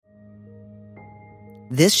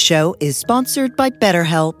This show is sponsored by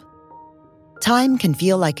BetterHelp. Time can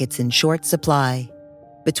feel like it's in short supply.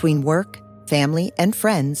 Between work, family, and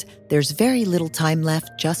friends, there's very little time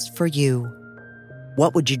left just for you.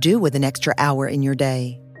 What would you do with an extra hour in your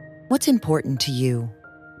day? What's important to you?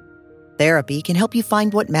 Therapy can help you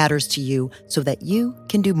find what matters to you so that you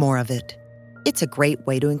can do more of it. It's a great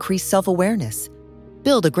way to increase self-awareness,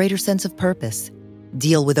 build a greater sense of purpose,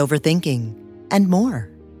 deal with overthinking, and more.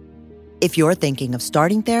 If you're thinking of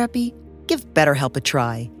starting therapy, give BetterHelp a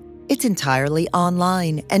try. It's entirely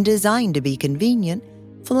online and designed to be convenient,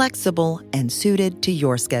 flexible, and suited to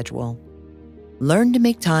your schedule. Learn to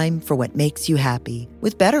make time for what makes you happy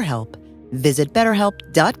with BetterHelp. Visit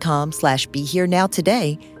BetterHelp.com/BeHereNow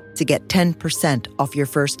today to get 10% off your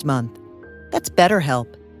first month. That's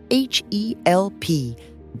BetterHelp,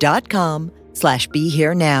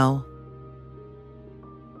 HELP.com/BeHereNow.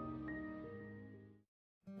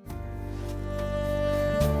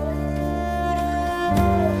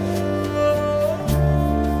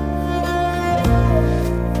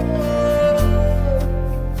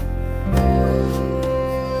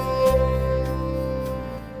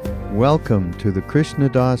 Welcome to the Krishna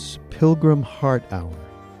Das Pilgrim Heart Hour.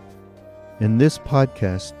 In this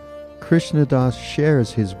podcast, Krishna Das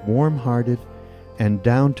shares his warm-hearted and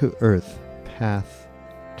down-to-earth path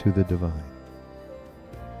to the divine.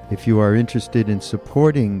 If you are interested in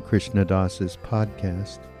supporting Krishna Das's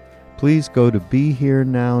podcast, please go to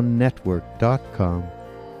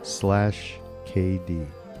BeHereNowNetwork.com/KD.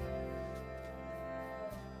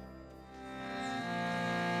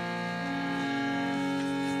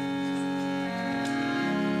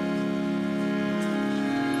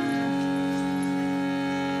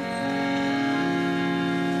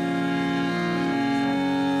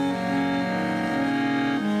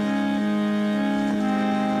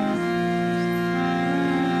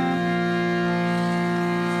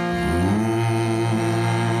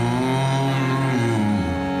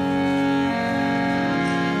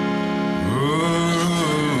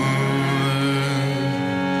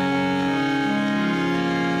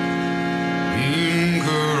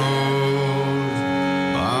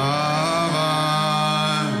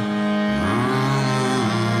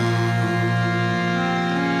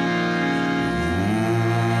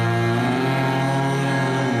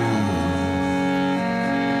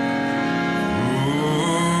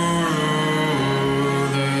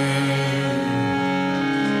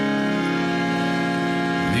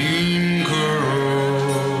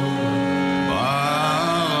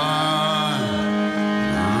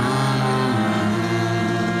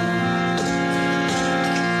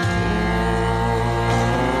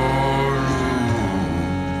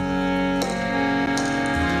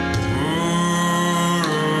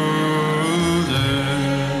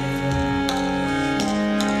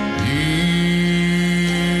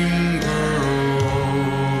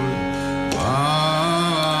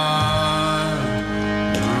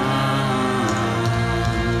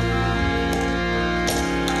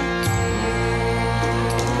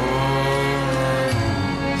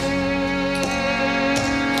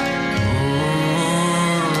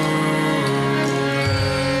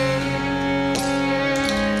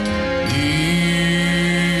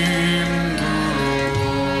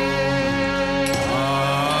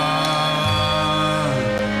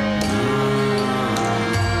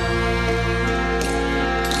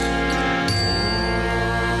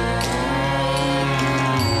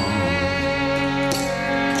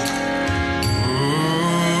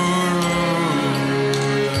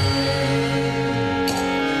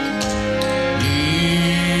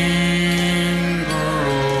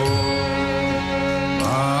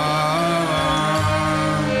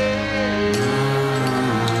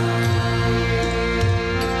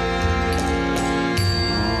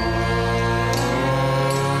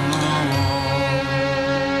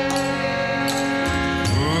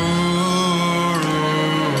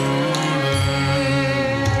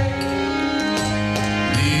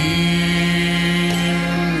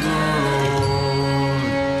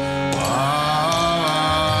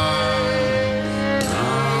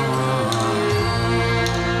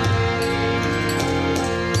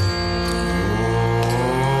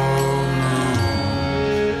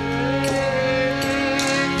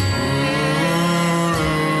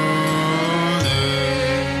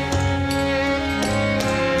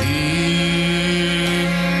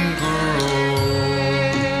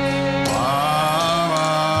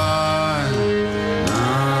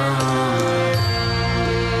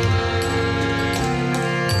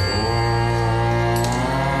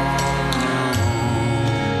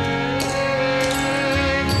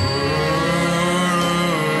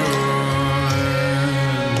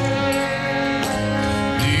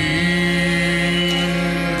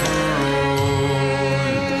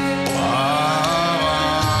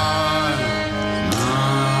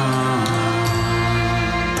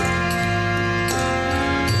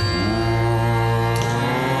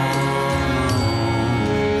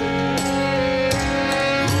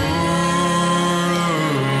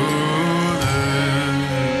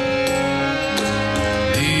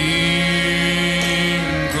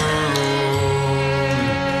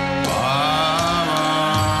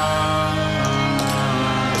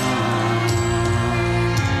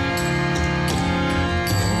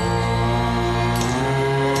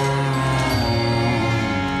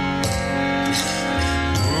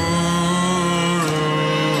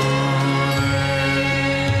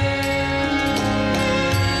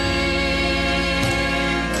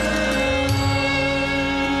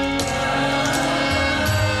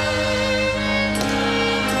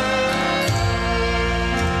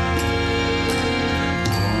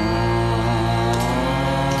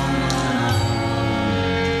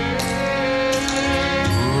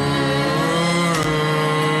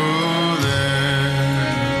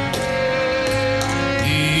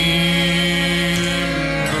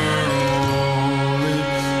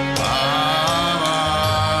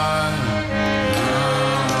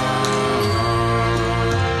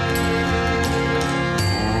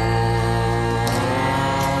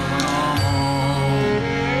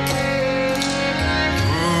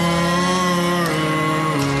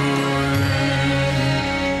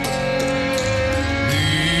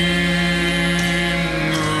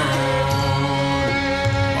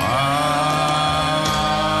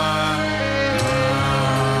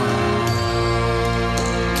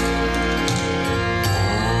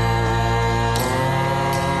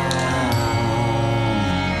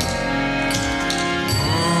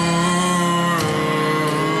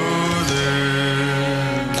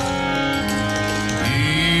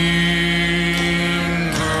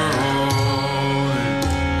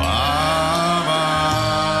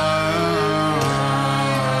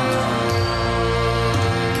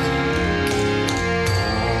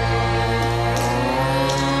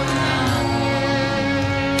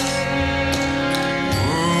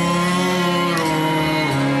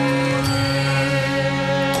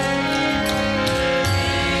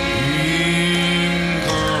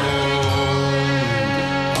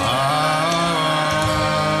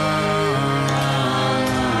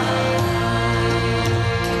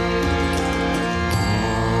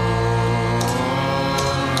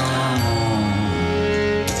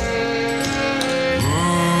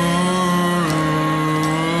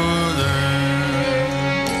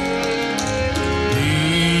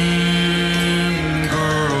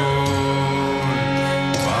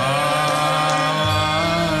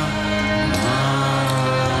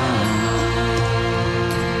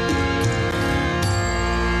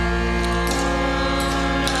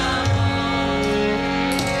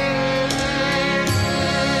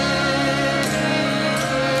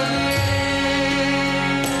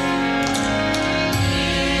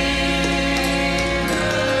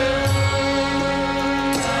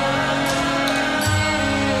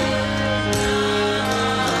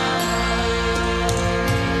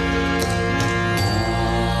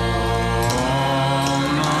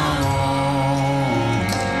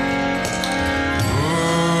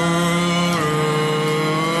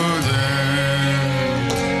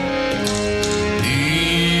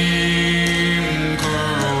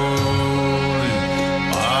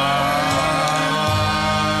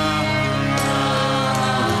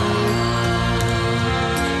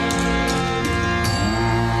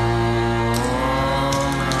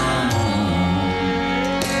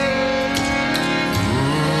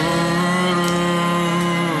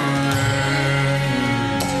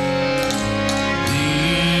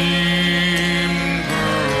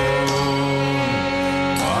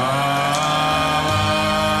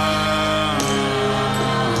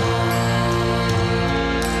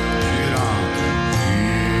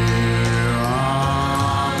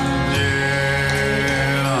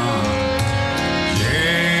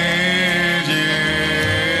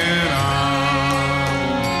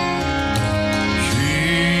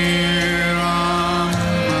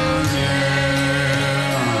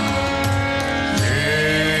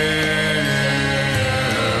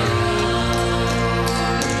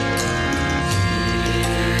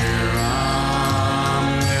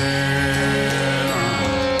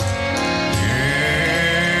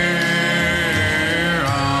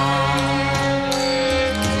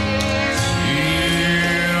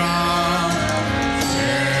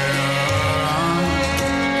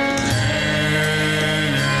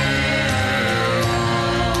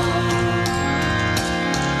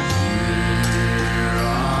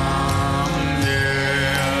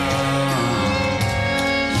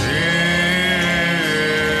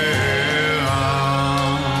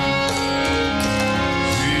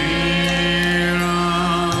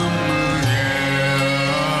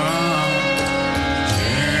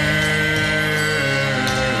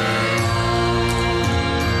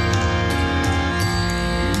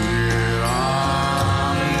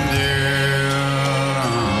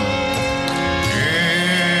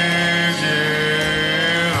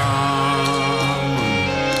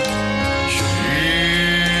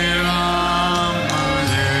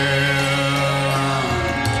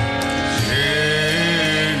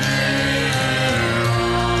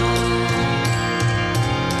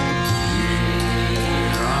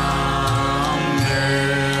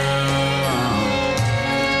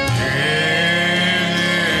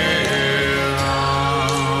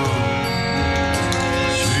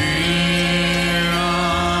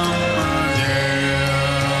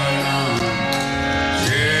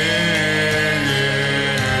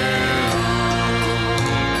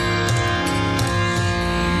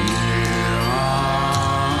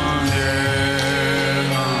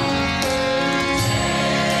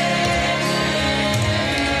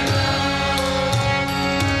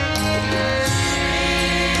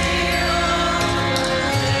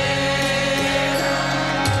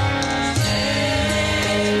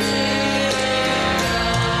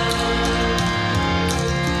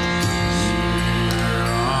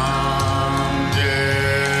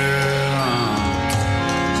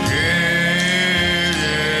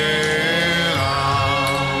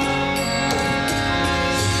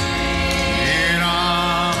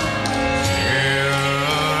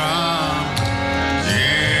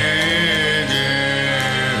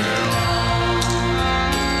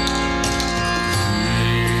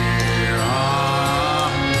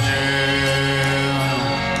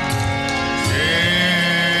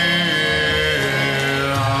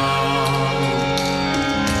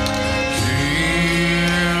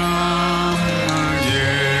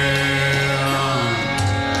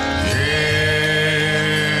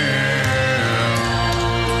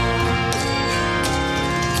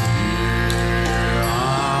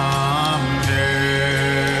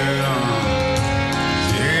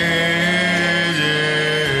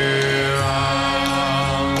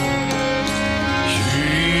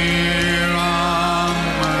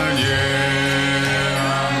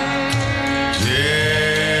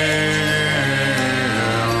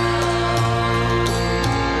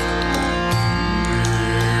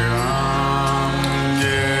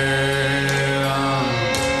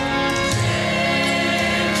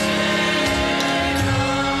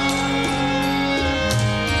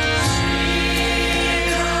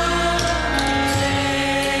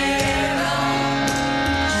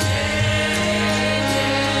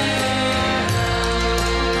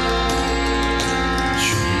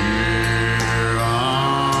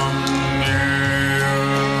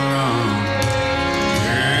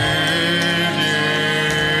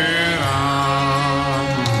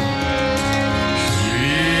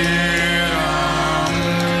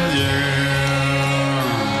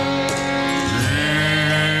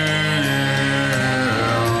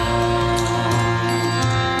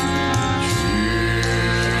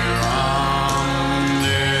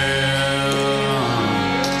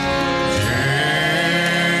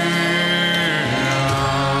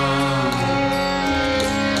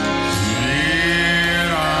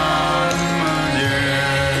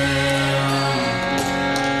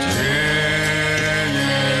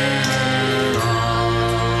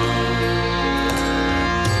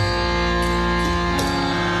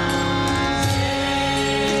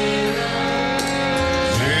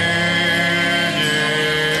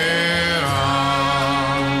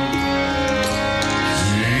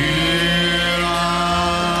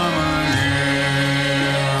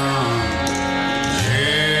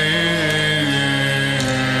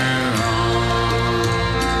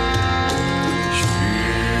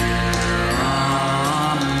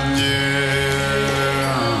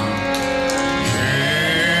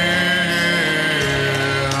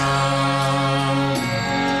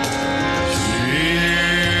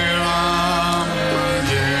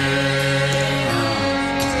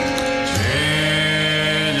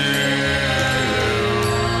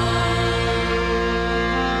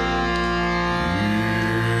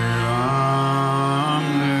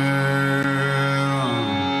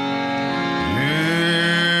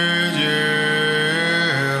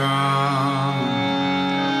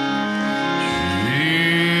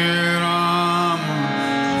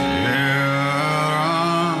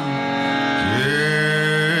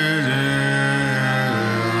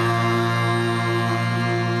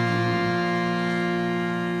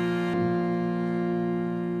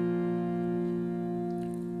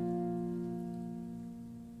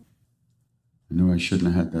 I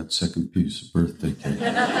shouldn't have had that second piece of birthday cake.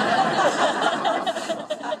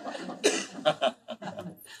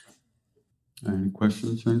 Any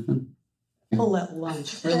questions or anything? People at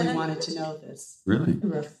lunch really wanted to know this. Really? You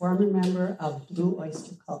were a former member of Blue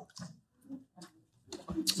Oyster Cult.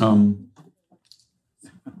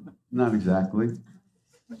 Not exactly.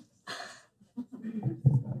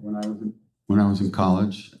 When I was in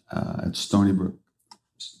college at Stony Brook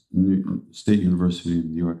State University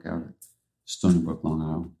in New York, out at Stony Brook, Long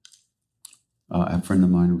Island, a friend of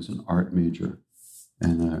mine was an art major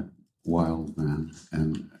and a wild man,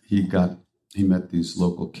 and he met these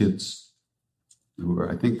local kids who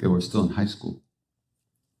were, I think they were still in high school,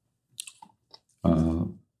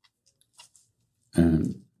 and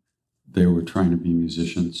they were trying to be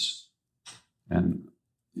musicians, and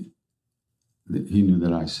he knew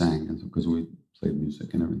that I sang because we played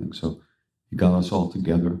music and everything. So he got us all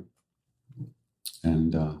together,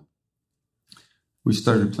 and we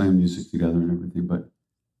started playing music together and everything. But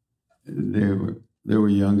they were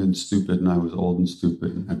young and stupid, and I was old and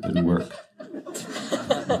stupid, and that didn't work.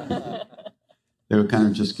 They were kind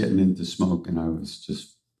of just getting into smoke, and I was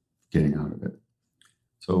just getting out of it.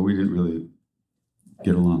 So we didn't really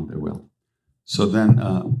get along very well. So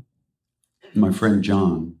then my friend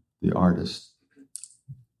John, the artist,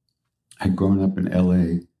 had grown up in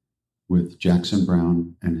LA with Jackson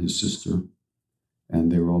Browne and his sister,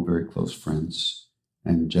 and they were all very close friends.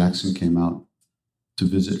 And Jackson came out to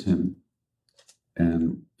visit him,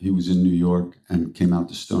 and he was in New York and came out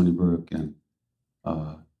to Stony Brook, and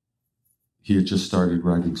he had just started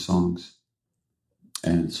writing songs.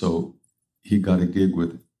 And so he got a gig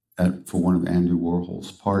for one of Andy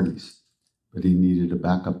Warhol's parties, but he needed a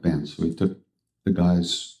backup band. So he took the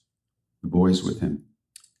boys with him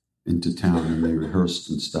into town, and they rehearsed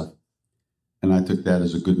and stuff. And I took that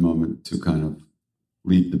as a good moment to kind of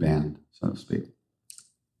lead the band, so to speak.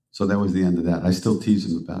 So that was the end of that. I still tease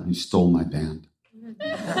him about it. He stole my band.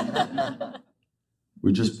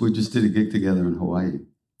 We just did a gig together in Hawaii.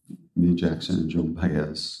 Me, Jackson, and Joan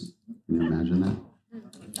Baez. Can you imagine that?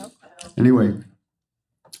 Anyway,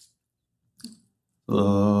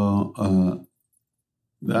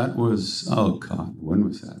 that was, oh God, when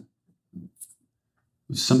was that? It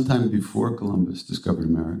was sometime before Columbus discovered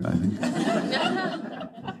America, I think.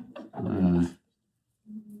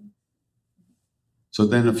 So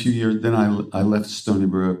then a few years, then I left Stony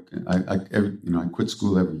Brook. I quit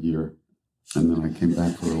school every year, and then I came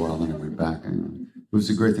back for a while, then I went back. And it was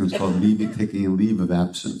a great thing. It was called taking a leave of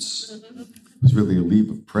absence. It was really a leave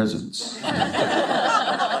of presence.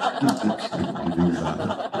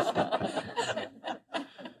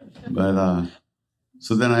 But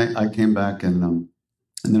so then I came back, and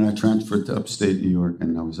then I transferred to upstate New York,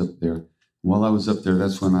 and I was up there. While I was up there,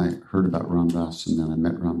 that's when I heard about Ram Dass, and then I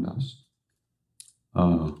met Ram Dass.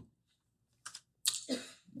 So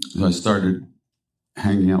I started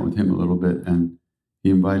hanging out with him a little bit, and he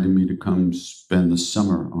invited me to come spend the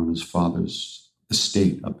summer on his father's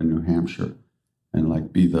estate up in New Hampshire, and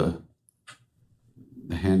like be the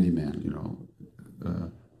handyman,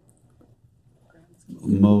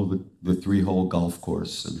 mow the 3-hole golf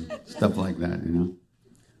course and stuff like that,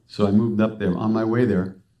 So I moved up there. On my way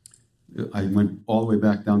there, I went all the way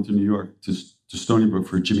back down to New York to Stony Brook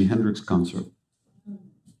for a Jimi Hendrix concert.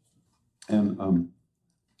 And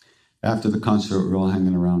after the concert, we were all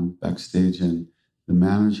hanging around backstage, and the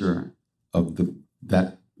manager of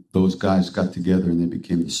those guys got together, and they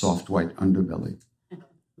became the Soft White Underbelly.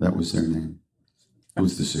 That was their name. It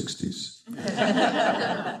was the 60s.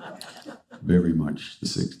 Very much the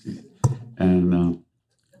 60s. And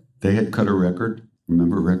they had cut a record.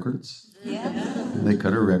 Remember records? Yeah. They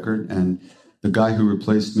cut a record, and the guy who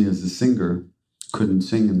replaced me as the singer couldn't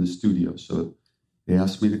sing in the studio, so they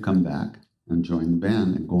asked me to come back and join the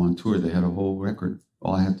band and go on tour. They had a whole record.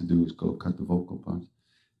 All I had to do was go cut the vocal parts,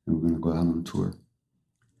 and we're going to go out on tour.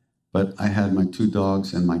 But I had my 2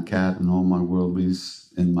 dogs and my cat and all my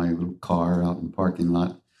worldlies in my little car out in the parking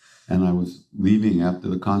lot, and I was leaving after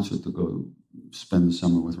the concert to go spend the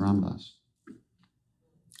summer with Ram Dass.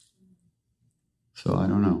 So I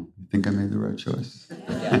don't know. You think I made the right choice?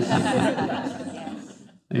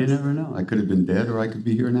 You never know. I could have been dead, or I could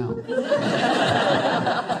be here now.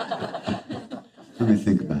 Let me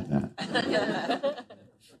think about that.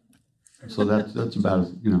 So that's about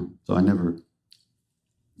it, So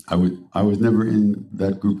I was never in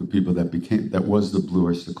that group of people that was the Blue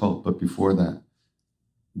Oyster Cult. But before that,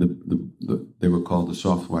 they were called the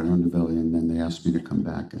Soft White Underbelly, and then they asked me to come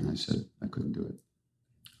back, and I said I couldn't do it.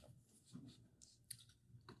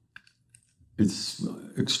 It's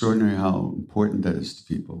extraordinary how important that is to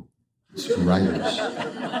people. It's writers.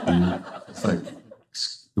 It's like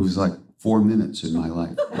was like 4 minutes in my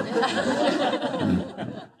life.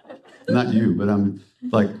 Not you, but I'm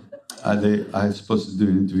like, I was supposed to do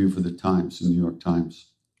an interview for the Times, the New York Times.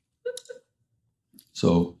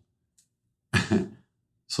 So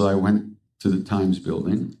I went to the Times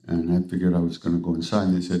building, and I figured I was going to go inside.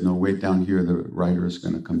 And they said, no, wait down here. The writer is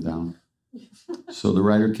going to come down. So the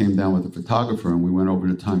writer came down with a photographer, and we went over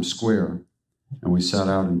to Times Square. And we sat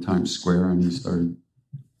out in Times Square, and he started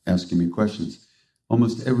asking me questions.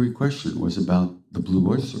 Almost every question was about the Blue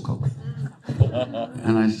Oyster Cult.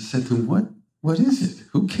 And I said to him, what is it?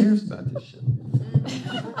 Who cares about this shit?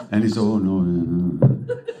 And he said, oh, no.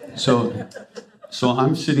 So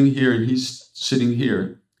I'm sitting here, and he's sitting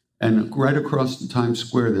here. And right across the Times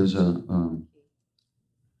Square, there's a,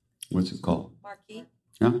 what's it called? Marquee.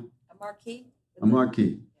 Yeah? A marquee. A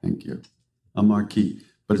marquee, thank you. A marquee.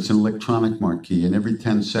 But it's an electronic marquee, and every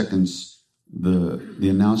 10 seconds, the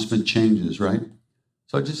announcement changes, right?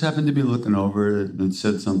 So I just happened to be looking over it, and it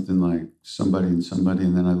said something like somebody, and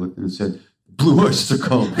then I looked and it said, Blue Oyster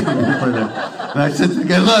Cult. And I said to the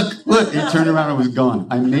guy, look. He turned around and was gone.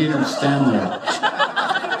 I made him stand there,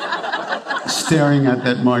 staring at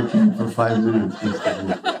that marquee for 5 minutes.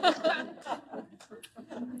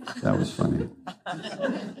 That was funny.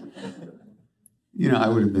 I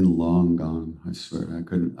would have been long gone. I swear,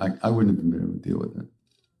 I wouldn't have been able to deal with it.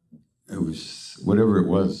 It was, whatever it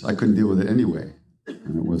was, I couldn't deal with it anyway.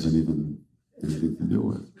 And it wasn't even anything to deal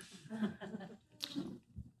with.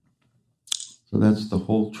 So that's the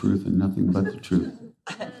whole truth and nothing but the truth.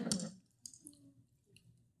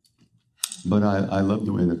 But I love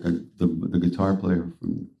the way that the guitar player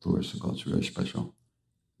from Blue Oyster Cult is a very special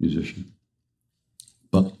musician.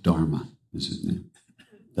 Buck Dharma is his name.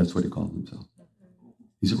 That's what he called himself.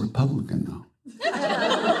 He's a Republican now.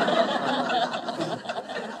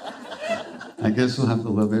 I guess we'll have to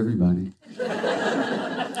love everybody.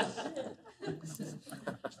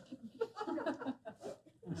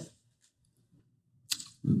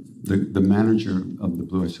 The manager of the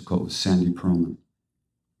Blue Oyster Cult was Sandy Pearlman.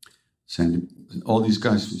 All these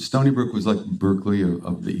guys, Stony Brook was like Berkeley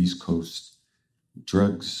of the East Coast.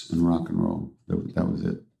 Drugs and rock and roll, that was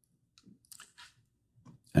it.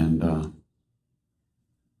 And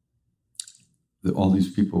all these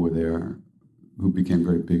people were there who became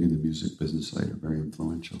very big in the music business later, very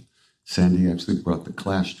influential. Sandy actually brought The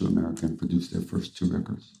Clash to America and produced their first 2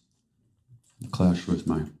 records. The Clash was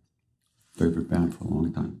my favorite band for a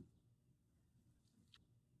long time.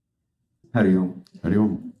 Hari Om. Hari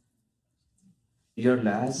Om. Your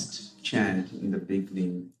last chant in the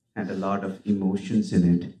beginning had a lot of emotions in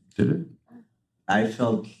it. Did it? I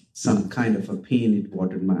felt some kind of a pain. It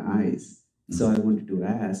watered my eyes. So I wanted to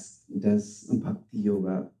ask, does Bhakti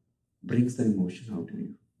Yoga brings the emotion out in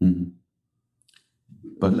you? Mm-hmm.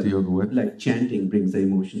 Bhakti Yoga what? Like chanting brings the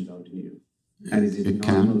emotions out in you. And is it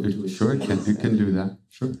normal to sure, it can do that.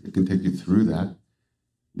 Sure, it can take you through that.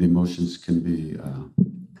 The emotions can be,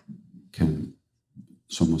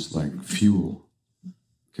 it's almost like fuel.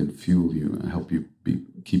 Can fuel you and help you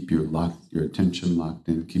keep your attention locked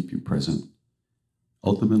in, keep you present.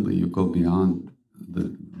 Ultimately, you go beyond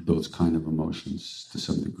those kind of emotions to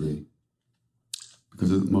some degree,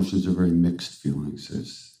 because emotions are very mixed feelings.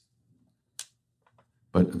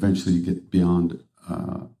 But eventually, you get beyond.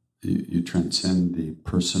 You transcend the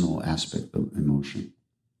personal aspect of emotion.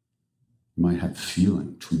 You might have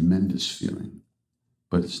feeling, tremendous feeling,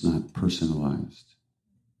 but it's not personalized.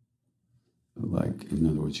 Like, in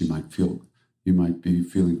other words, you might be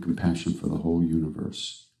feeling compassion for the whole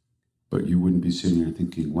universe, but you wouldn't be sitting there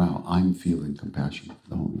thinking, wow, I'm feeling compassion for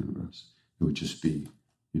the whole universe. It would just be,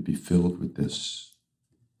 you'd be filled with this,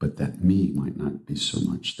 but that me might not be so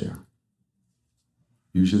much there.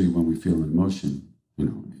 Usually when we feel an emotion,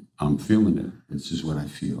 I'm feeling it. This is what I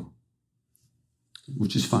feel,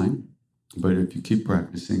 which is fine. But if you keep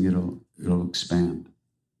practicing, it'll expand.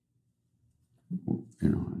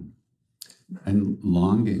 And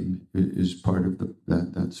longing is part of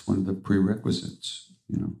that's one of the prerequisites.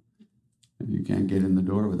 You can't get in the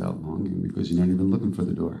door without longing, because you're not even looking for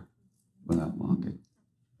the door without longing.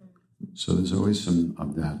 So there's always some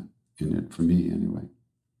of that in it, for me anyway.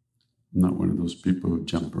 I'm not one of those people who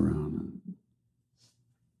jump around and,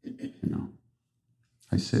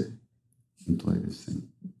 I sit and play this thing.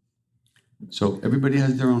 So everybody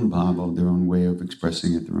has their own bhava, their own way of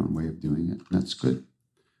expressing it, their own way of doing it. And that's good.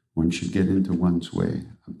 One should get into one's way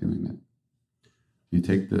of doing it. You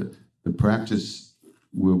take the practice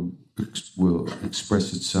will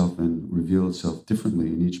express itself and reveal itself differently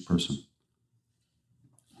in each person.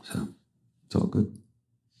 So it's all good.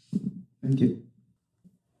 Thank you.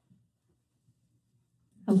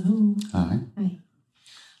 Hello. Hi. Hi.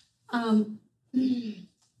 I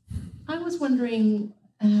was wondering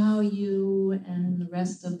how you and the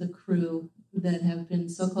rest of the crew that have been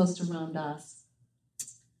so close to Ram Dass,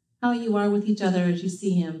 how you are with each other as you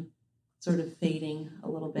see him sort of fading a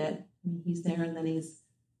little bit. I mean, he's there and then he's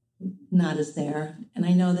not as there. And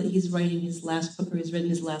I know that he's writing his last book, or he's written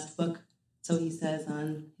his last book, so he says,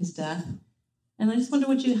 on his death. And I just wonder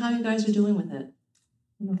how you guys are doing with it.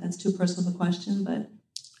 I don't know if that's too personal of a question, but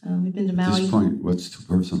we've been to Maui. At this point, what's too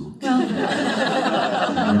personal? Well,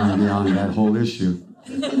 beyond that whole issue.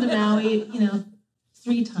 We've been to Maui,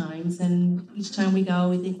 3 times, and each time we go,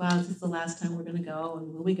 we think, wow, this is the last time we're going to go,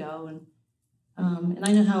 and will we go? And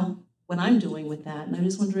I know what I'm doing with that, and I'm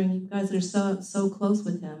just wondering, you guys are so close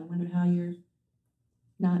with him, I wonder how you're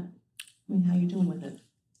doing with it.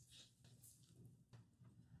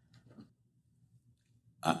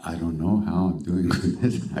 I don't know how I'm doing with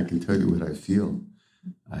it. I can tell you what I feel.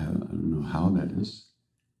 I don't know how that is.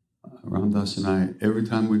 Ram Dass and I, every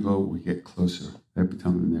time we go, we get closer. Every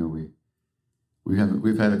time we're there,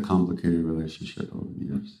 we've had a complicated relationship over the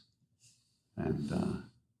years, and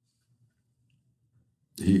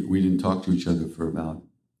we didn't talk to each other for about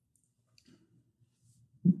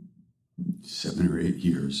 7 or 8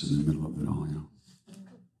 years in the middle of it all.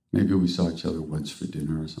 Maybe we saw each other once for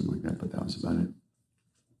dinner or something like that, but that was about it.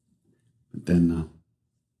 But then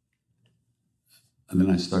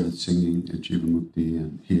I started singing at Jivamukti,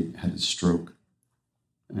 and he had a stroke.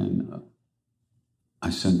 And I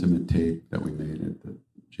sent him a tape that we made at the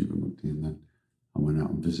Jivamukti, and then I went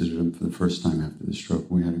out and visited him for the first time after the stroke.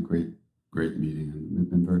 We had a great meeting, and we've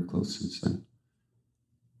been very close since then.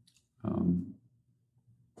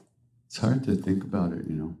 It's hard to think about it,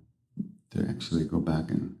 to actually go back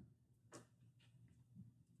and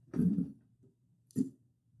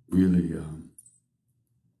really,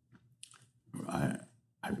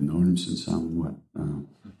 I've known him since I'm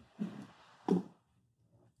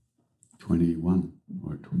 21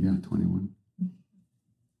 21.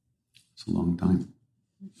 It's a long time.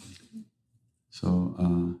 So,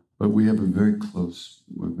 but we have a very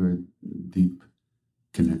deep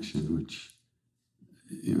connection, which,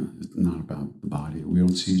 it's not about the body. We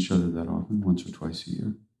don't see each other that often, once or twice a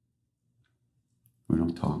year. We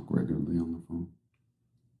don't talk regularly on the phone.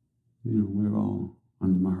 We're all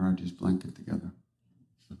under Maharaji's blanket together.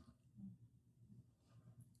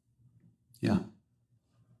 Yeah.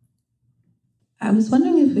 I was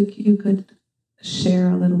wondering if you could share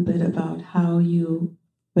a little bit about how you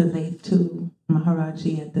relate to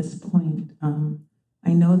Maharaji at this point.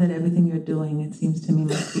 I know that everything you're doing, it seems to me,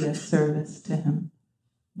 must be a service to him.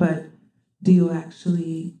 But do you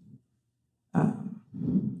actually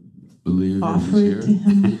believe offer it to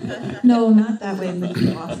him? No, not that way, but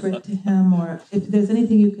you offer it to him, or if there's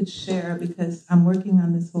anything you could share, because I'm working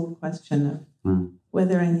on this whole question of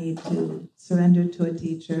whether I need to surrender to a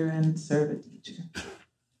teacher and serve a teacher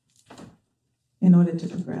in order to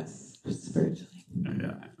progress spiritually.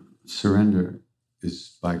 Yeah. Surrender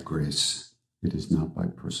is by grace. It is not by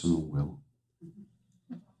personal will.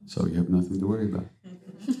 So you have nothing to worry about.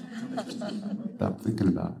 Stop thinking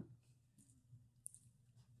about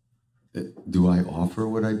it. Do I offer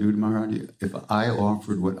what I do to Maharaji? If I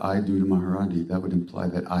offered what I do to Maharaji, that would imply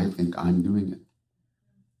that I think I'm doing it.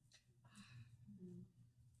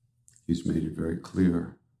 He's made it very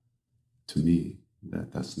clear to me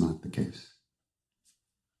that that's not the case.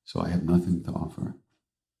 So I have nothing to offer.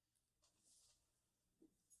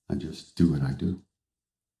 I just do what I do.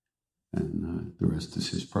 And the rest is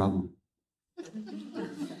his problem.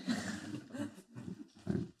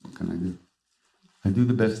 What can I do? I do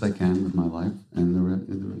the best I can with my life, and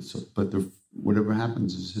whatever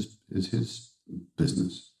happens is his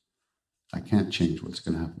business. I can't change what's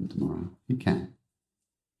going to happen tomorrow. He can.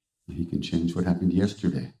 He can change what happened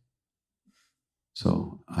yesterday.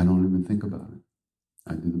 So I don't even think about it.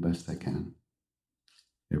 I do the best I can.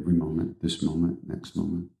 Every moment, this moment, next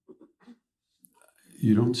moment.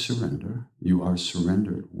 You don't surrender. You are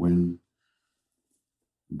surrendered when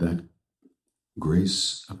that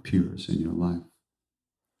grace appears in your life.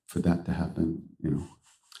 For that to happen,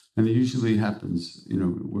 And it usually happens,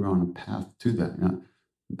 we're on a path to that.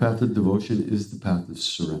 The path of devotion is the path of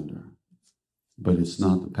surrender. But it's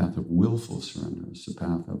not the path of willful surrender. It's the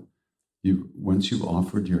path of once you've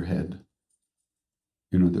offered your head.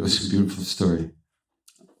 There was a beautiful story.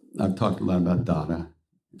 I've talked a lot about Dada,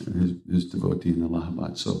 his devotee in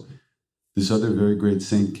Allahabad. So this other very great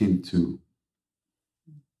saint came to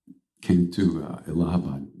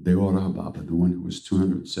Allahabad, Deora Baba, the one who was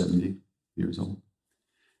 270 years old.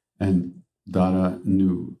 And Dada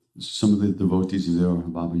knew some of the devotees of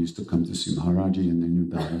Deora Baba used to come to see Maharaji, and they knew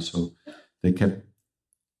Dada, so they kept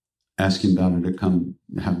asking Dada to come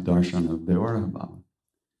have darshan of Deora Baba.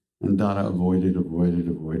 And Dada avoided,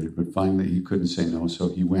 but finally he couldn't say no, so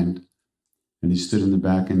he went. And he stood in the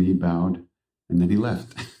back and he bowed, and then he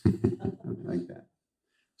left. Like that.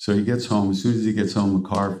 So he gets home. As soon as he gets home, a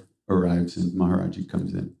car arrives and Maharaji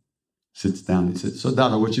comes in, sits down. He said, "So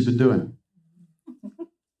Dada, what you been doing?"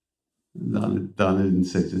 Dada didn't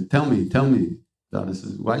say. He said, Tell me. Dada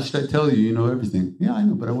says, "Why should I tell you? You know everything." "Yeah, I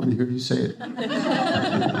know, but I want to hear you say it."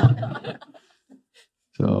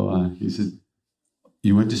 So he said,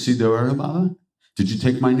 "You went to see Deora Baba? Did you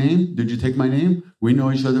take my name? Did you take my name? We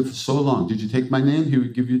know each other for so long. Did you take my name?" He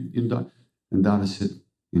would give you. And Dada said,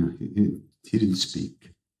 he didn't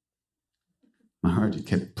speak. Maharaji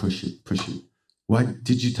kept pushing. "Why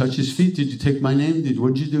did you touch his feet? Did you take my name?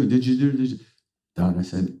 What did you do? Did you?" Dada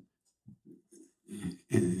said.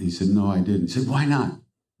 He said, "No, I didn't." He said, "Why not?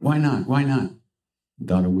 Why not? Why not?"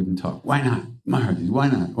 Dada wouldn't talk. "Why not? Maharaji, why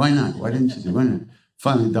not? Why not? Why didn't you do? Why not?"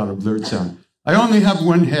 Finally, Dada blurts out, "I only have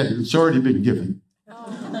one head, and it's already been given."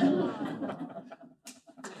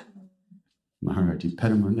 Maharaji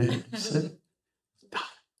pet him on the head. He said,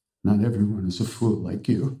 "Not everyone is a fool like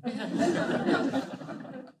you."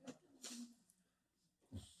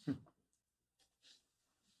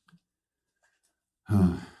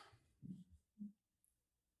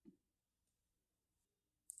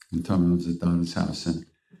 And Tommy was at Dada's house, and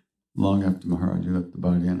long after Maharaji left the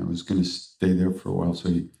body, and I was going to stay there for a while, so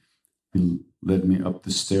he led me up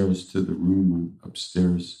the stairs to the room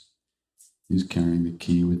upstairs. He's carrying the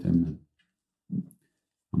key with him, and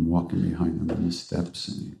I'm walking behind him on the steps,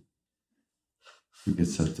 and he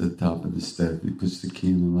gets up to the top of the step, he puts the key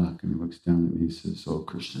in the lock, and he looks down at me, he says, "Oh,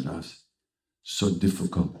 Krishnadas, so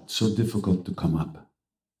difficult to come up."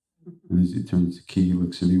 And as he turns the key, he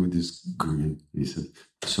looks at me with this grin. He says,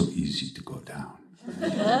 "So easy to go down."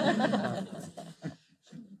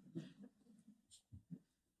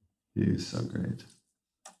 He is so great.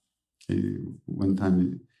 One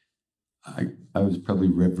time, I was probably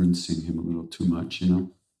reverencing him a little too much,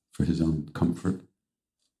 for his own comfort.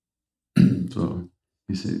 So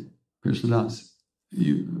he said, "Krishnadas,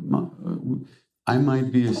 I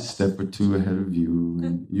might be a step or two ahead of you,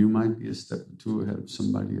 and you might be a step or two ahead of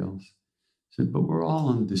somebody else." He said, "But we're all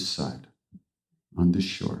on this side, on this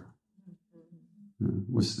shore.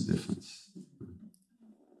 What's the difference?"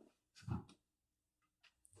 So.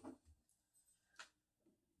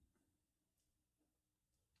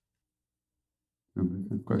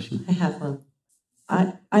 A question? I have one.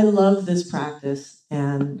 I love this practice,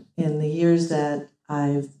 and in the years that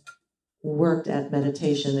I've worked at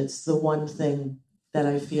meditation, it's the one thing that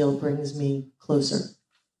I feel brings me closer.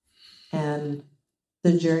 And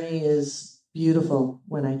the journey is beautiful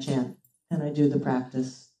when I chant and I do the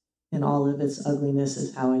practice, and all of its ugliness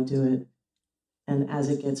is how I do it, and as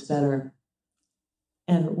it gets better.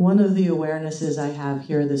 And one of the awarenesses I have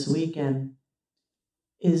here this weekend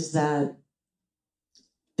is that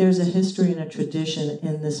there's a history and a tradition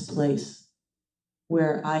in this place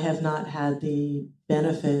where I have not had the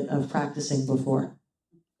benefit of practicing before.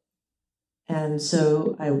 And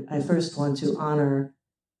so I first want to honor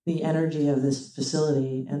the energy of this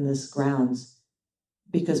facility and this grounds,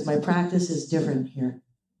 because my practice is different here.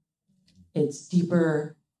 It's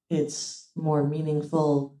deeper, it's more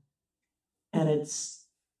meaningful, and it's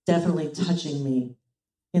definitely touching me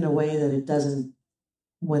in a way that it doesn't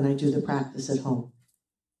when I do the practice at home.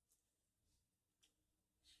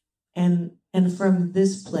 And from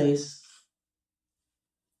this place,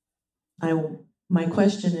 my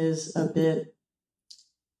question is a bit,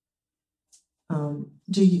 I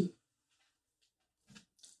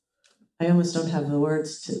almost don't have the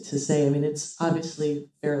words to say. I mean, it's obviously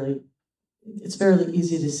fairly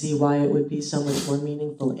easy to see why it would be so much more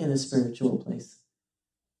meaningful in a spiritual place.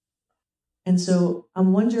 And so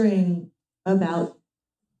I'm wondering about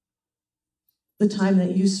the time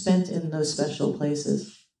that you spent in those special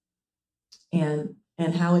places, and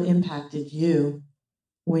how it impacted you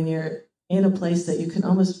when you're in a place that you can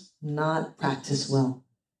almost not practice well.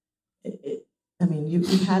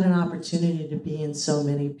 You've had an opportunity to be in so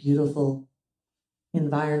many beautiful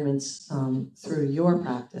environments through your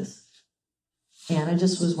practice. And I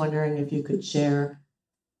just was wondering if you could share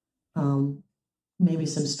maybe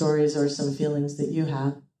some stories or some feelings that you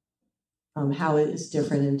have, how it is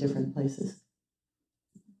different in different places.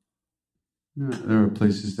 There are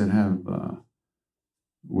places that have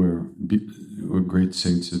where great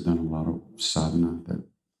saints have done a lot of sadhana that,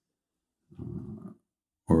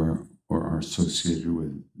 or are associated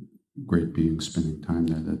with great beings spending time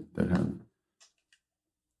there that have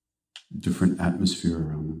different atmosphere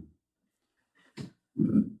around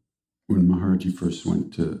them. When Maharaji first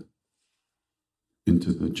went to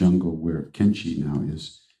into the jungle where Kenchi now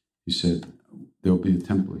is, he said, there'll be a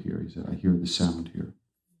temple here. He said, I hear the sound here.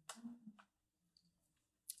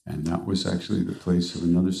 And that was actually the place of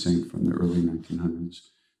another saint from the early 1900s,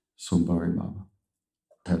 Sombari Baba.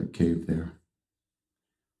 Had a cave there.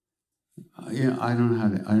 I don't know how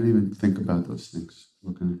to, I don't even think about those things.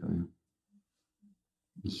 What can I tell you?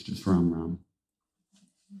 It's just Ram.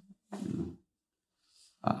 You know,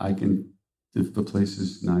 I can, if the place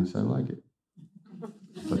is nice, I like it.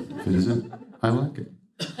 But if it isn't, I like it.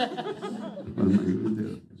 What am I going to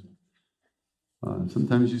do?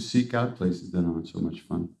 Sometimes you seek out places that aren't so much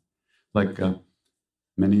fun. Like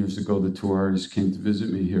many years ago, the tour artists came to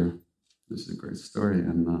visit me here. This is a great story.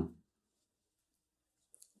 And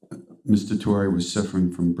Mr. Tuari was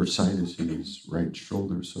suffering from bursitis in his right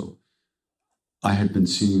shoulder. So I had been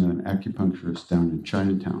seeing an acupuncturist down in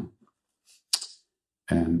Chinatown.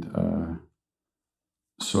 And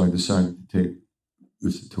so I decided to take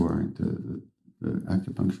Mr. Tuari to the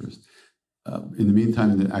acupuncturist. In the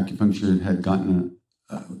meantime, the acupuncturist had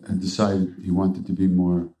had decided he wanted to be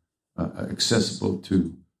more accessible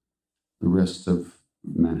to the rest of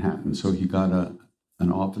Manhattan. So he got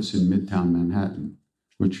an office in Midtown Manhattan,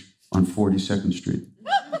 which on 42nd Street.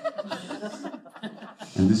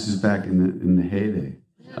 And this is back in the heyday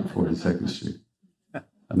of 42nd Street.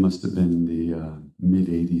 That must have been the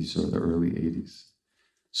mid-'80s or the early '80s.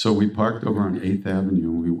 So we parked over on 8th Avenue,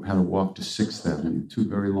 and we had to walk to 6th Avenue, 2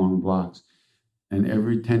 very long blocks. And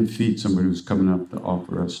every 10 feet, somebody was coming up to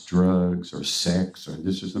offer us drugs or sex or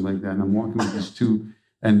this or something like that. And I'm walking with these two,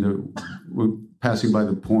 and we're passing by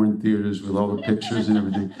the porn theaters with all the pictures and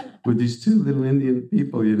everything, with these 2 little Indian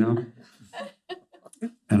people, you know.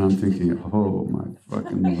 And I'm thinking, oh, my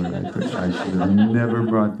fucking Lord, I should have never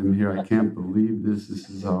brought them here. I can't believe this. This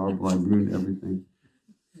is horrible. I ruined everything.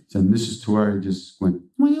 So Mrs. Tuari just went,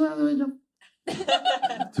 to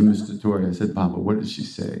Mr. Tuari. I said, Papa, what did she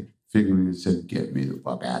say? Figuring it said, get me the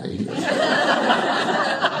fuck out of here.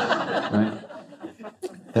 Right?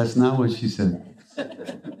 That's not what she said.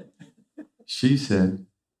 She said,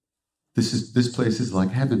 this place is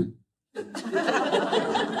like heaven.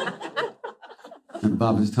 And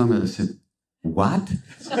Bob was telling me, I said, what?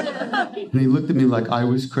 And he looked at me like I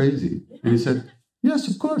was crazy. And he said, yes,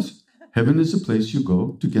 of course. Heaven is a place you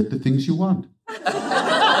go to get the things you want.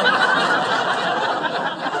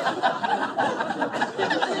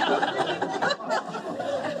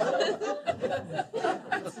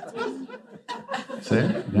 Say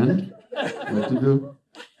it, then? What to do?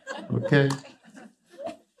 Okay.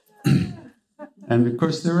 And of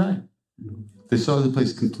course, they're right. They saw the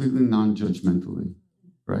place completely non-judgmentally,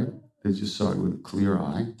 right? They just saw it with a clear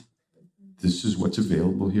eye. This is what's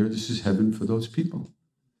available here. This is heaven for those people.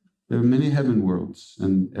 There are many heaven worlds,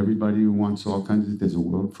 and everybody who wants all kinds of, there's a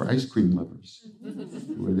world for ice cream lovers,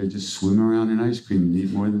 where they just swim around in ice cream and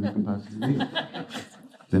eat more than they can possibly eat.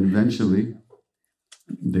 Then eventually,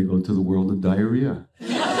 they go to the world of diarrhea.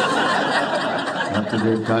 After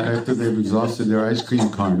they've exhausted their ice cream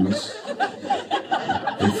karmas,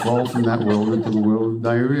 they fall from that world into the world of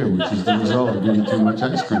diarrhea, which is the result of eating too much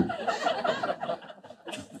ice cream.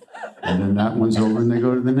 And then that one's over and they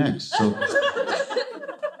go to the next. So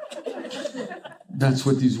that's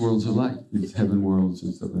what these worlds are like, these heaven worlds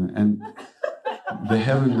and stuff like that. And the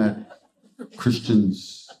heaven that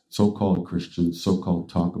Christians, so-called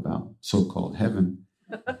talk about, so-called heaven,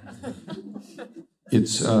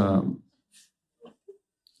 it's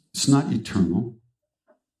not eternal.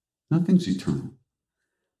 Nothing's eternal.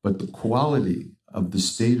 But the quality of the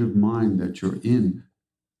state of mind that you're in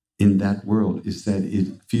that world is that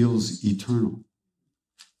it feels eternal.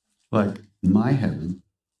 Like my heaven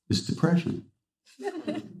is depression.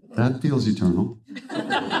 That feels eternal.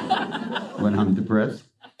 When I'm depressed.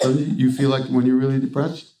 Don't you feel like when you're really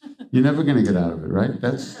depressed, you're never going to get out of it, right?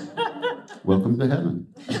 That's welcome to heaven.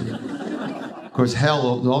 Of course,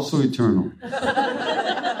 hell is also eternal.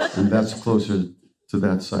 And that's closer to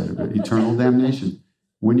that side of it. Eternal damnation.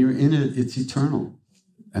 When you're in it, it's eternal.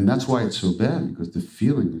 And that's why it's so bad, because the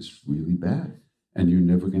feeling is really bad. And you're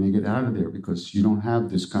never going to get out of there because you don't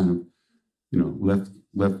have this kind of,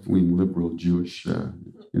 left-wing liberal Jewish,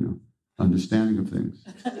 understanding of things.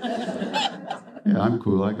 Yeah, I'm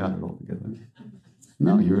cool. I got it all together.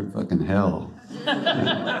 No, you're in fucking hell.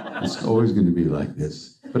 It's always going to be like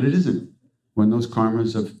this. But it isn't. When those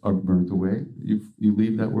karmas are burnt away, you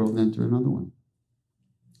leave that world and enter another one.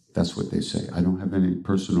 That's what they say. I don't have any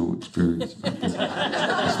personal experience about this.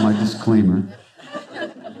 That's my disclaimer.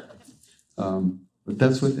 But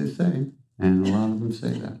that's what they say. And a lot of them say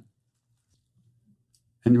that.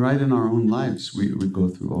 And right in our own lives, we would go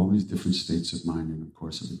through all these different states of mind in the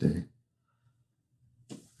course of a day.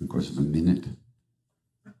 of course, of a minute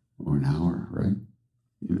or an hour, right?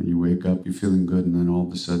 You know, you wake up, you're feeling good, and then all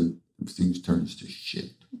of a sudden, things turns to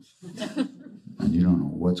shit. And you don't know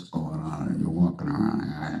what's going on, and you're walking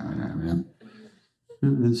around.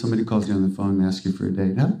 And then somebody calls you on the phone and asks you for a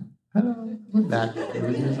date. Hello, we're back.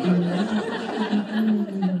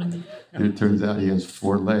 And it turns out he has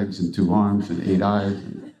 4 legs and 2 arms and 8 eyes,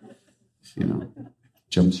 and, you know,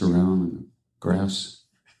 jumps around in the grass.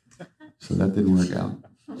 So that didn't work out.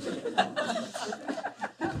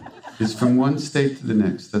 It's from one state to the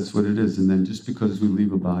next. That's what it is. And then just because we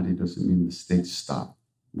leave a body doesn't mean the states stop.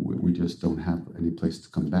 We just don't have any place to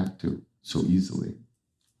come back to so easily.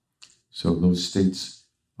 So those states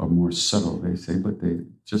are more subtle, they say, but they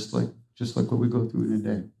just like what we go through in a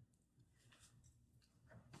day.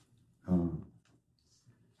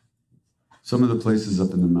 Some of the places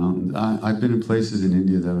up in the mountains, I've been in places in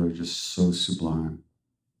India that are just so sublime.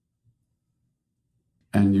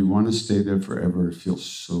 And you want to stay there forever. It feels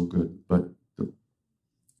so good. But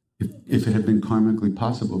if it had been karmically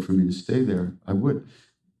possible for me to stay there, I would.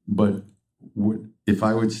 But if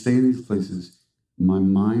I would stay in these places, my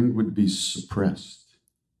mind would be suppressed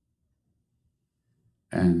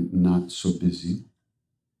and not so busy.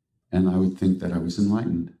 And I would think that I was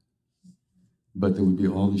enlightened. But there would be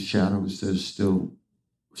all the shadows that are still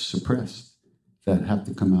suppressed that have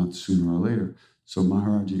to come out sooner or later. So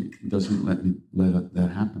Maharaji doesn't let that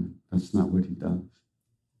happen. That's not what he does.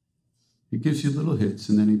 He gives you little hits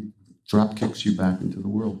and then he drop kicks you back into the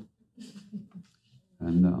world.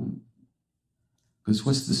 And because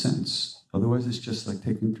what's the sense? Otherwise it's just like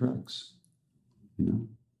taking drugs, you know?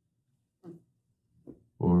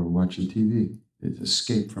 Or watching TV. It's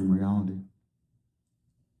escape from reality.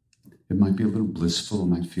 It might be a little blissful, it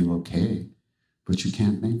might feel okay, but you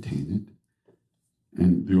can't maintain it.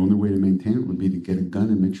 And the only way to maintain it would be to get a gun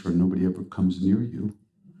and make sure nobody ever comes near you.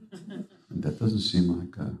 And that doesn't seem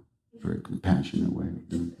like a very compassionate way of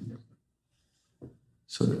doing it.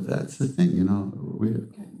 So that's the thing, you know.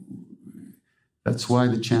 That's why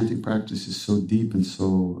the chanting practice is so deep and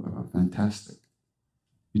so fantastic.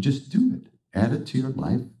 You just do it. Add it to your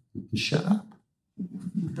life and shut up.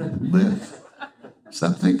 Live.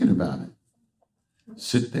 Stop thinking about it.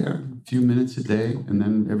 Sit there a few minutes a day, and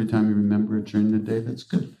then every time you remember it during the day, that's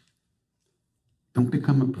good. Don't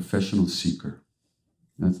become a professional seeker.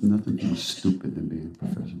 That's nothing more stupid than being a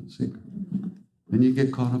professional seeker. Then you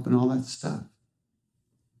get caught up in all that stuff.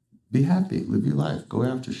 Be happy, live your life, go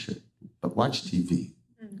after shit, but watch TV.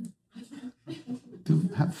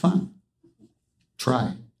 Have fun.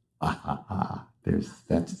 Try. There's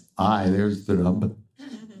the rub.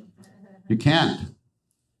 You can't,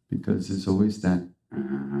 because there's always that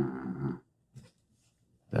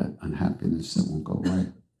unhappiness that won't go away.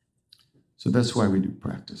 So that's why we do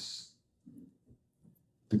practice.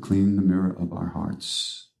 To clean the mirror of our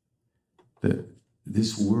hearts.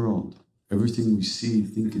 This world, everything we see,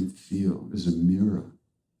 think, and feel is a mirror.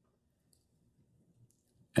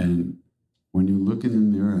 And when you look in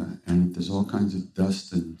the mirror and if there's all kinds of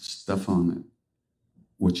dust and stuff on it,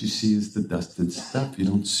 what you see is the dust and stuff. You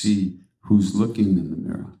don't see who's looking in the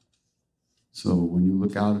mirror. So when you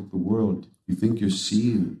look out at the world, you think you're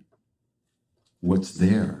seeing what's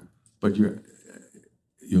there, but you'll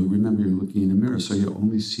remember you're looking in a mirror, so you're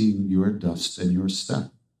only seeing your dust and your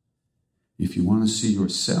stuff. If you want to see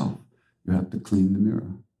yourself, you have to clean the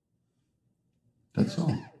mirror. That's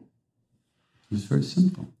all. It's very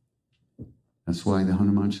simple. That's why the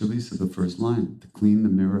Hanuman Chalisa, the first line, to clean the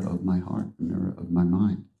mirror of my heart, the mirror of my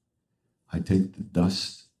mind. I take the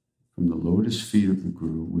dust from the lotus feet of the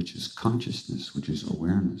Guru, which is consciousness, which is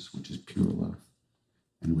awareness, which is pure love.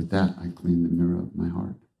 And with that, I clean the mirror of my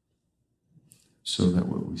heart. So that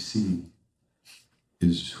what we see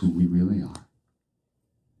is who we really are.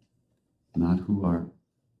 Not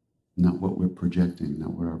what we're projecting,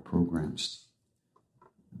 not what our programs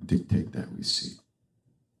dictate that we see.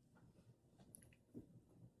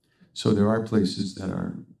 So there are places that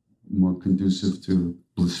are more conducive to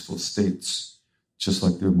blissful states, just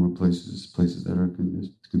like there are more places that are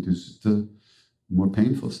conducive to more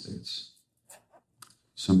painful states.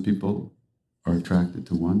 Some people are attracted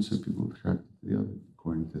to one, some people are attracted to the other,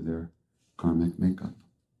 according to their karmic makeup.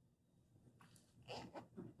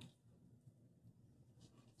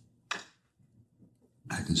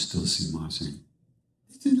 I can still see Ma saying,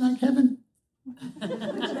 "Is it like heaven?"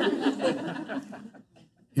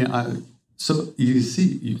 Yeah, so you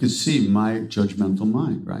can see my judgmental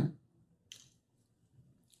mind, right?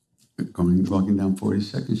 Walking down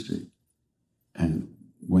 42nd Street. And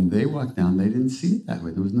when they walked down, they didn't see it that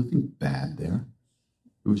way. There was nothing bad there.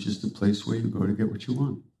 It was just a place where you go to get what you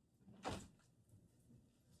want.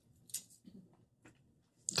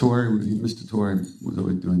 Mr. Tawari was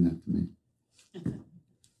always doing that to me.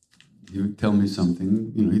 He would tell me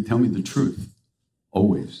something, he'd tell me the truth,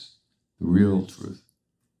 always, the real truth.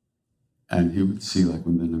 And he would see, like,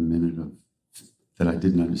 within a minute that I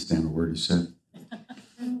didn't understand a word he said.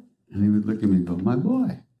 And he would look at me and go, "My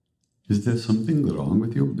boy, is there something wrong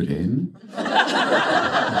with your brain?"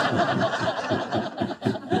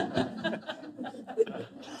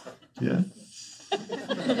 Yeah.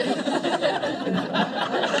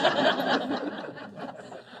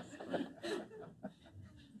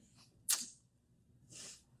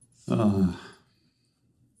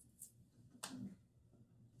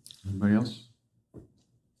 Anybody else?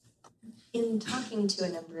 In talking to a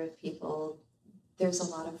number of people, there's a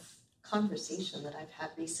lot of conversation that I've had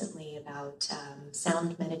recently about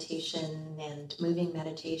sound meditation and moving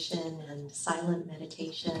meditation and silent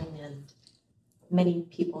meditation, and many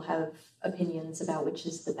people have opinions about which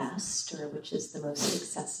is the best or which is the most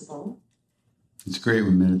accessible. It's great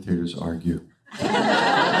when meditators argue.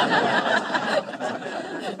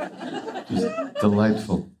 Just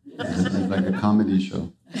delightful. It's like a comedy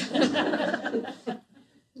show.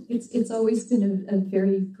 It's always been a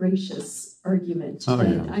very gracious argument. Oh,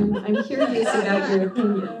 yeah. I'm curious about your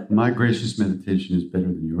opinion. My gracious meditation is better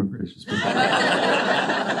than your gracious meditation.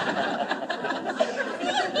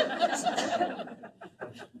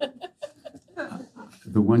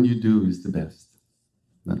 The one you do is the best.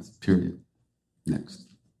 That's period. Next.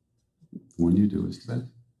 The one you do is the best.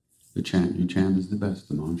 The chant you chant is the best.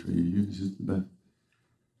 The mantra you use is the best.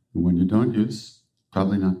 The one you don't use,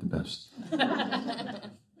 probably not the best.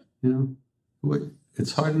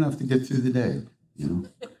 It's hard enough to get through the day, You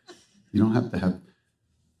don't have to have,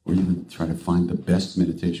 or even try to find the best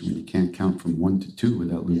meditation when you can't count from 1 to 2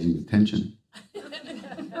 without losing attention.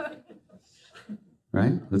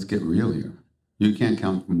 Right? Let's get real here. You can't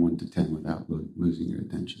count from 1 to 10 without losing your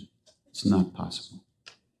attention. It's not possible.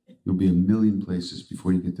 You'll be a million places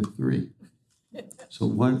before you get to 3. So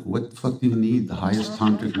what the fuck do you need the highest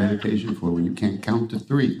tantric meditation for when you can't count to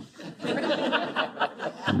 3?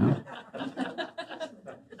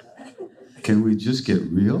 Can we just get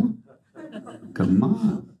real? Come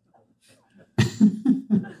on.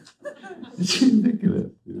 It's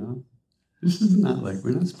ridiculous, This is not like,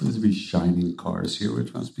 we're not supposed to be shining cars here. We're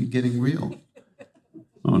supposed to be getting real.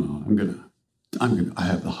 Oh no, I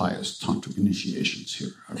have the highest tantric initiations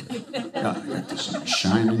here. You got to start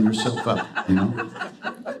shining yourself up,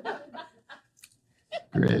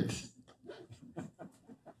 Great.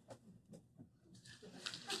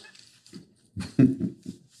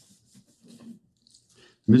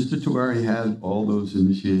 Mr. Tawari had all those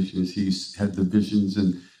initiations. He had the visions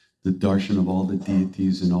and the darshan of all the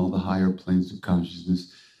deities and all the higher planes of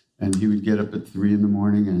consciousness. And he would get up at 3 in the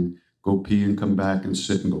morning and go pee and come back and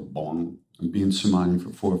sit and go bong and be in samadhi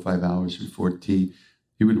for 4 or 5 hours before tea.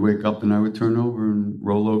 He would wake up and I would turn over and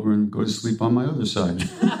roll over and go to sleep on my other side.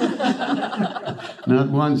 Not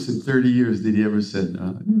once in 30 years did he ever said,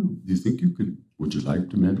 do you think would you like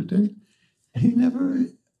to meditate? He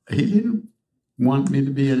didn't want me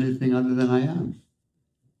to be anything other than I am.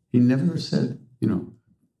 He never said,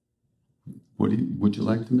 would you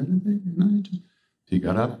like to meditate? No, he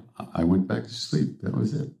got up, I went back to sleep. That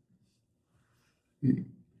was it. You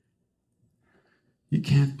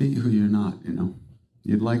can't be who you're not,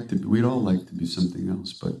 we'd all like to be something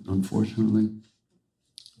else, but unfortunately,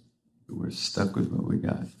 we're stuck with what we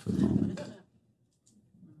got for the moment.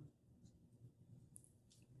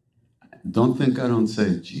 Don't think I don't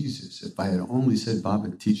say, Jesus, if I had only said,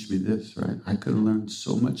 Baba, teach me this, right? I could have learned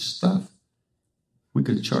so much stuff. We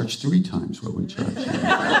could charge 3 times what we charge.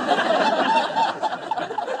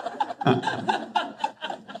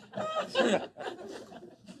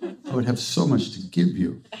 I would have so much to give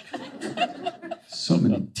you. So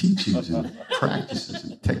many teachings and practices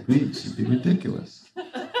and techniques. It'd be ridiculous.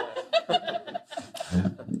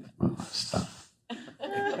 Well, stop.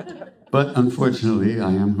 But unfortunately,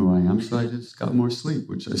 I am who I am, so I just got more sleep,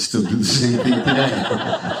 which I still do the same thing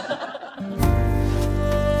today.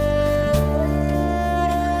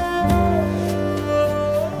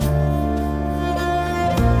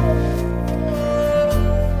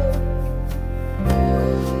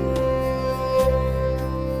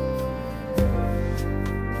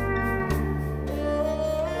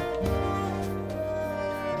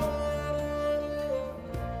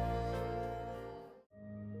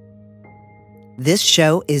 This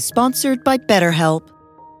show is sponsored by BetterHelp.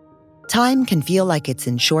 Time can feel like it's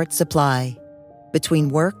in short supply. Between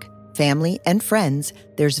work, family, and friends,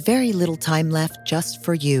 there's very little time left just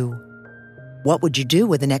for you. What would you do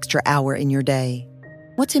with an extra hour in your day?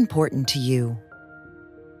 What's important to you?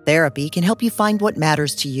 Therapy can help you find what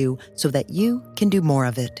matters to you so that you can do more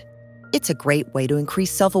of it. It's a great way to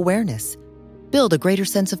increase self-awareness, build a greater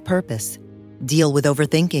sense of purpose, deal with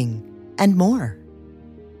overthinking, and more.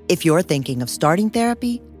 If you're thinking of starting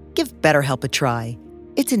therapy, give BetterHelp a try.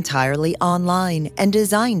 It's entirely online and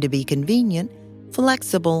designed to be convenient,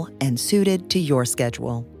 flexible, and suited to your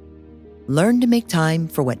schedule. Learn to make time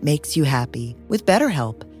for what makes you happy with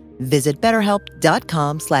BetterHelp. Visit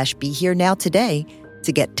BetterHelp.com/BeHereNow today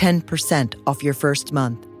to get 10% off your first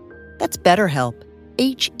month. That's BetterHelp,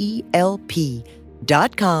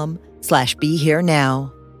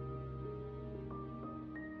 HELP.com/BeHereNow.